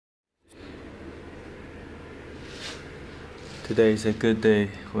Today is a good day.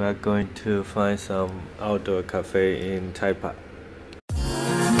 We are going to find some outdoor cafe in Taipa.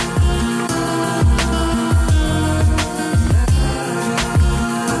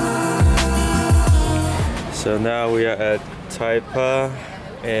 So now we are at Taipa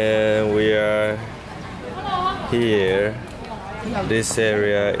and we are here. This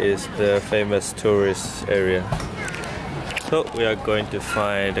area is the famous tourist area. So we are going to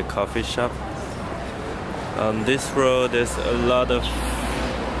find a coffee shop. On this road there's a lot of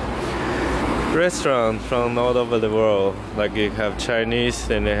restaurants from all over the world. Like you have Chinese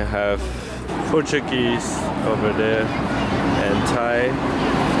and they have Portuguese over there and Thai.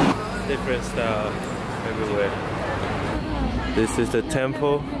 Different style everywhere. This is the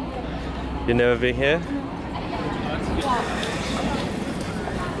temple. You never been here?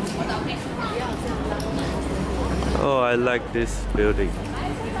 Oh, I like this building.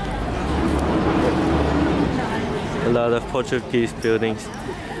 A lot of Portuguese buildings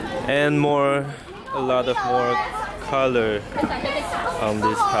and a lot of more color on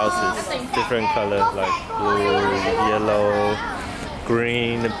these houses. Different colors like blue, yellow,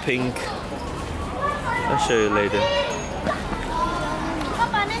 green, and pink. I'll show you later.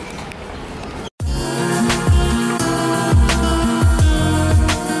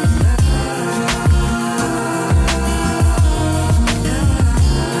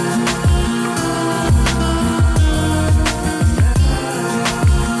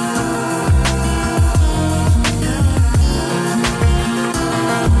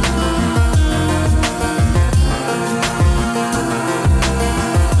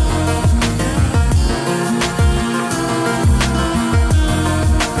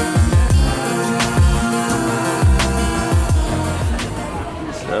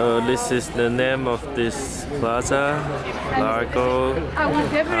 This is the name of this plaza, Largo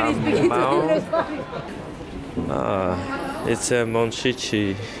Macau. It's a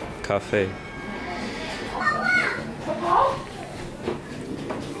Monchichi cafe.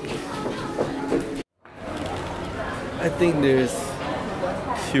 I think there's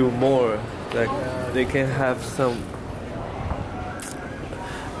few more. Like they can have some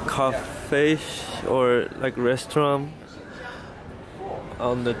cafe or like restaurant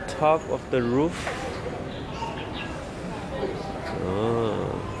on the top of the roof.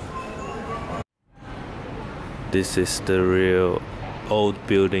 Oh. This is the real old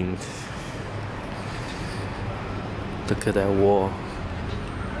building. Look at that wall.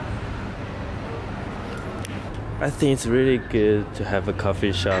 I think it's really good to have a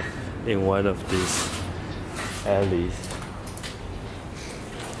coffee shop in one of these alleys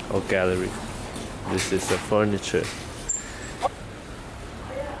or gallery. This is the furniture.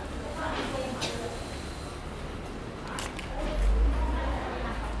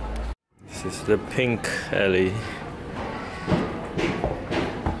 This is the pink alley.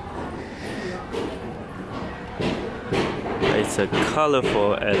 It's a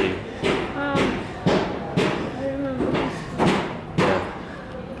colorful alley. I remember. Yeah.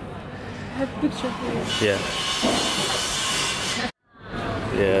 I have a picture here. Yeah.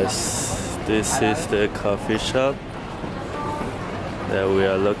 Yes, this is the coffee shop that we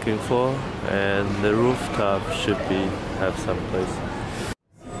are looking for, and the rooftop should have some place.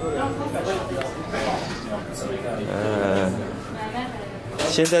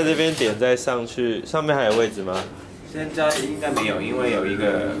 先在这边点，再上去，上面还有位置吗？现在应该没有，因为有一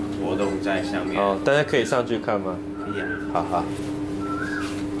个活动在上面。哦，大家可以上去看吗？可以啊。好好。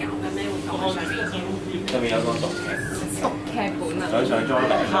上面有個讀劇。讀劇本啊！想裝嚟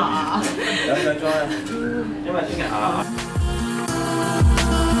啦。想裝啊！因為聽日啊。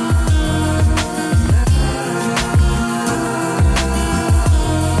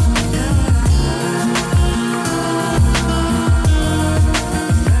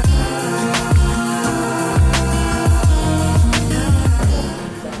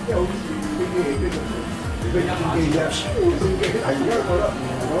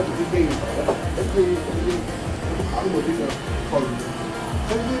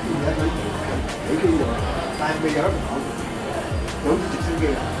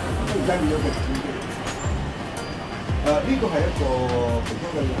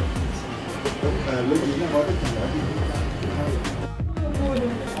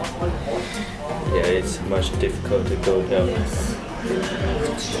Yeah, it's much difficult to go down.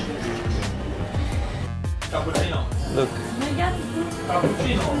 Look.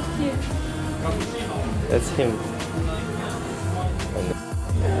 That's him.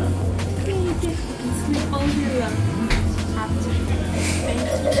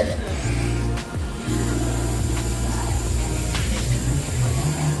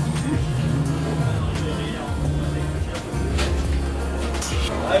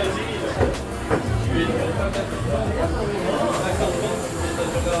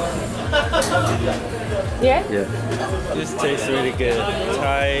 Yeah. This tastes really good.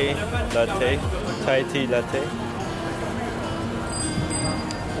 Thai latte. Thai tea latte.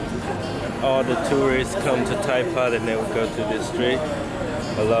 All the tourists come to Taipa and they will go to this street.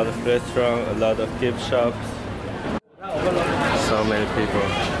 A lot of restaurants, a lot of gift shops. So many people.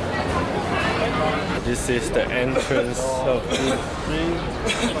 This is the entrance of this street.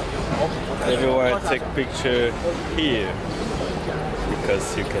 Everyone take picture here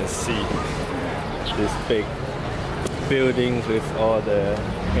because you can see this big building with all the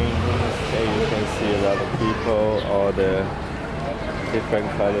paintings. There you can see a lot of people, all the different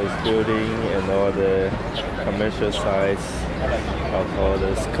colors building and all the commercial sites of all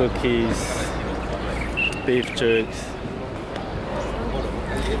those cookies, beef jerks.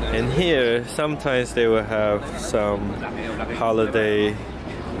 And here sometimes they will have some holiday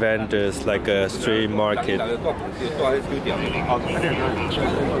vendors like a street market.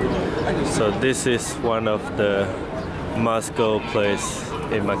 So this is one of the must-go place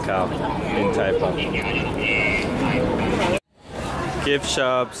in Macau, in Taipa. Gift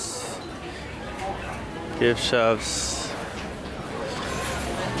shops.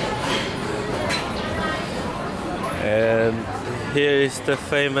 And here is the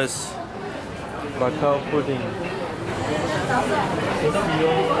famous Macau pudding.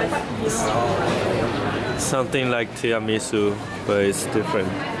 Something like tiramisu, but it's different.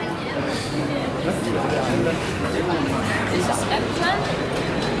 Is this eggplant?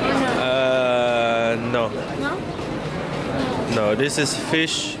 No. No? No, this is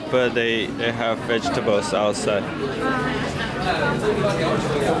fish, but they have vegetables outside.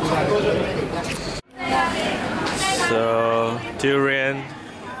 So, durian.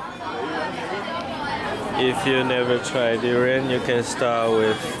 If you never tried durian, you can start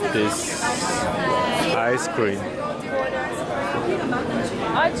with this ice cream.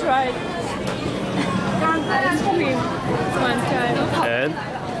 I tried ice cream one time.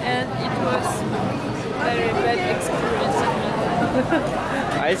 And it was very bad experience.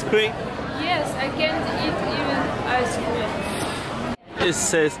 Ice cream? Yes, I can't eat even ice cream.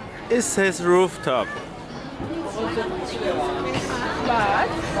 It says rooftop. But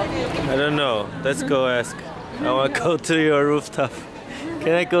I don't know. Let's go ask. I want to go to your rooftop.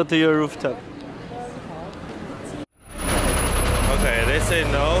 Can I go to your rooftop? Okay, they say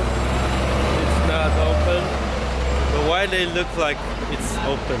no. It's not open. But why they look like it's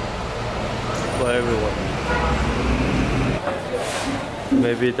open for everyone?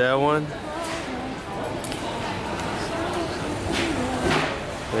 Maybe that one?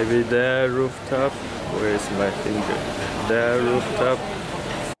 Maybe that rooftop? Where is my finger? That rooftop?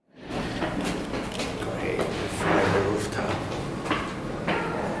 Okay, find the rooftop.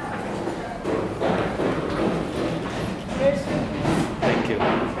 Thank you.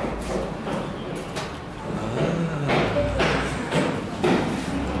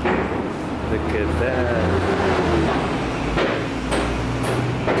 Look at that.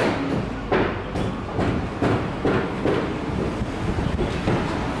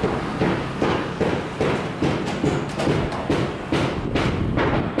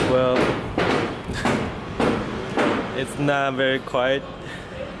 Well, it's not very quiet,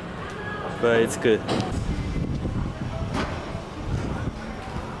 but it's good.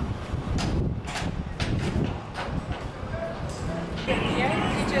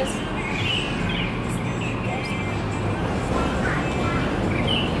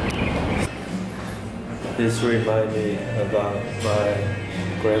 This reminds me about my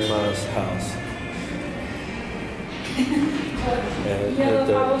grandma's house. And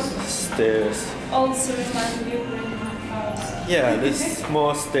the stairs. also remind me of my house. Yeah, there's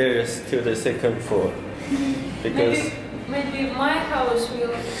small stairs to the second floor. Because maybe my house will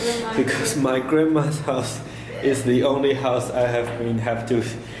remind because my grandma's house is the only house I have to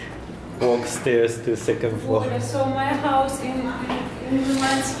walk stairs to second floor. Okay, so my house will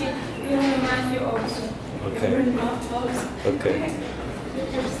remind you also. Okay. House. Okay.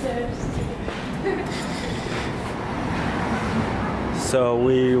 Stairs. So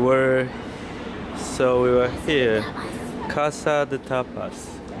we were here, Casa de Tapas.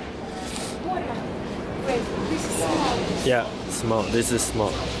 Wait, this is small. Yeah, small. This is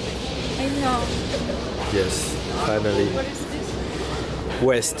small. I know. Yes, finally. What is this?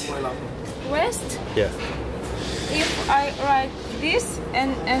 West. West? Yeah. If I write this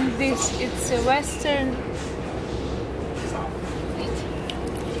and this, it's a Western.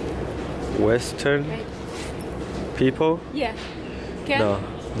 Western people? Yeah. Can?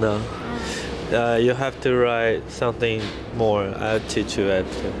 No. You have to write something more. I'll teach you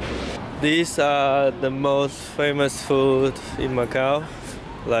after. These are the most famous food in Macau,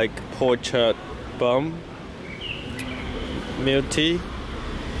 like pork chop bun milk tea,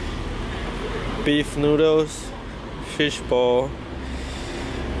 beef noodles, fish ball,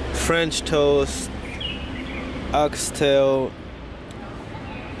 French toast, oxtail,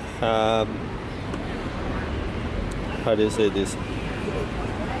 how do you say this?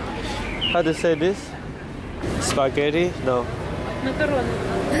 How do you say this? Spaghetti? No.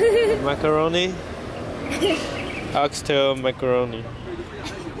 Macaroni. Macaroni? Oxtail macaroni.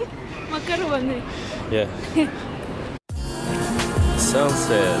 Macaroni. Yeah.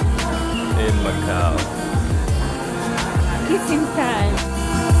 Sunset in Macau. Kissing time.